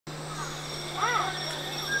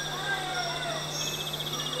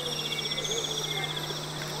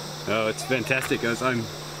Oh, it's fantastic. As I'm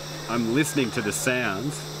listening to the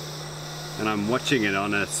sounds and I'm watching it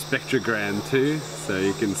on a spectrogram too, so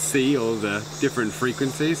you can see all the different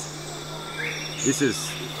frequencies. This is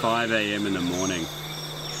 5 AM in the morning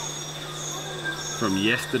from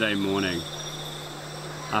yesterday morning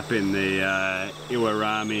up in the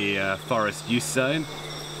Iwarami forest use zone.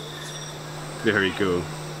 Very cool.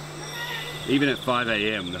 Even at 5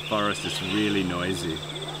 AM the forest is really noisy.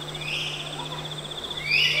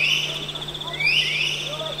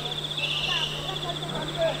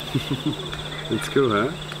 It's cool,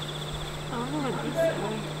 huh? Oh, what is that?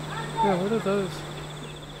 Yeah, what are those?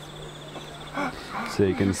 So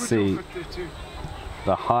you can see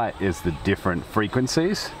the height is the different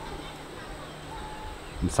frequencies.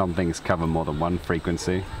 And some things cover more than one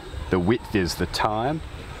frequency. The width is the time.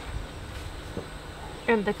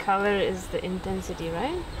 And the color is the intensity,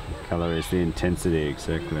 right? Color is the intensity,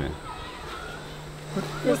 exactly.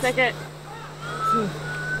 It's like a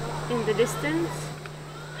in the distance.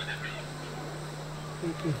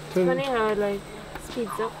 It's funny how it like speeds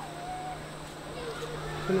up.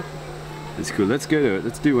 It's cool. Let's go to it.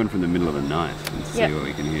 Let's do one from the middle of the night and see Yeah. what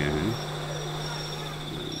we can hear. Huh?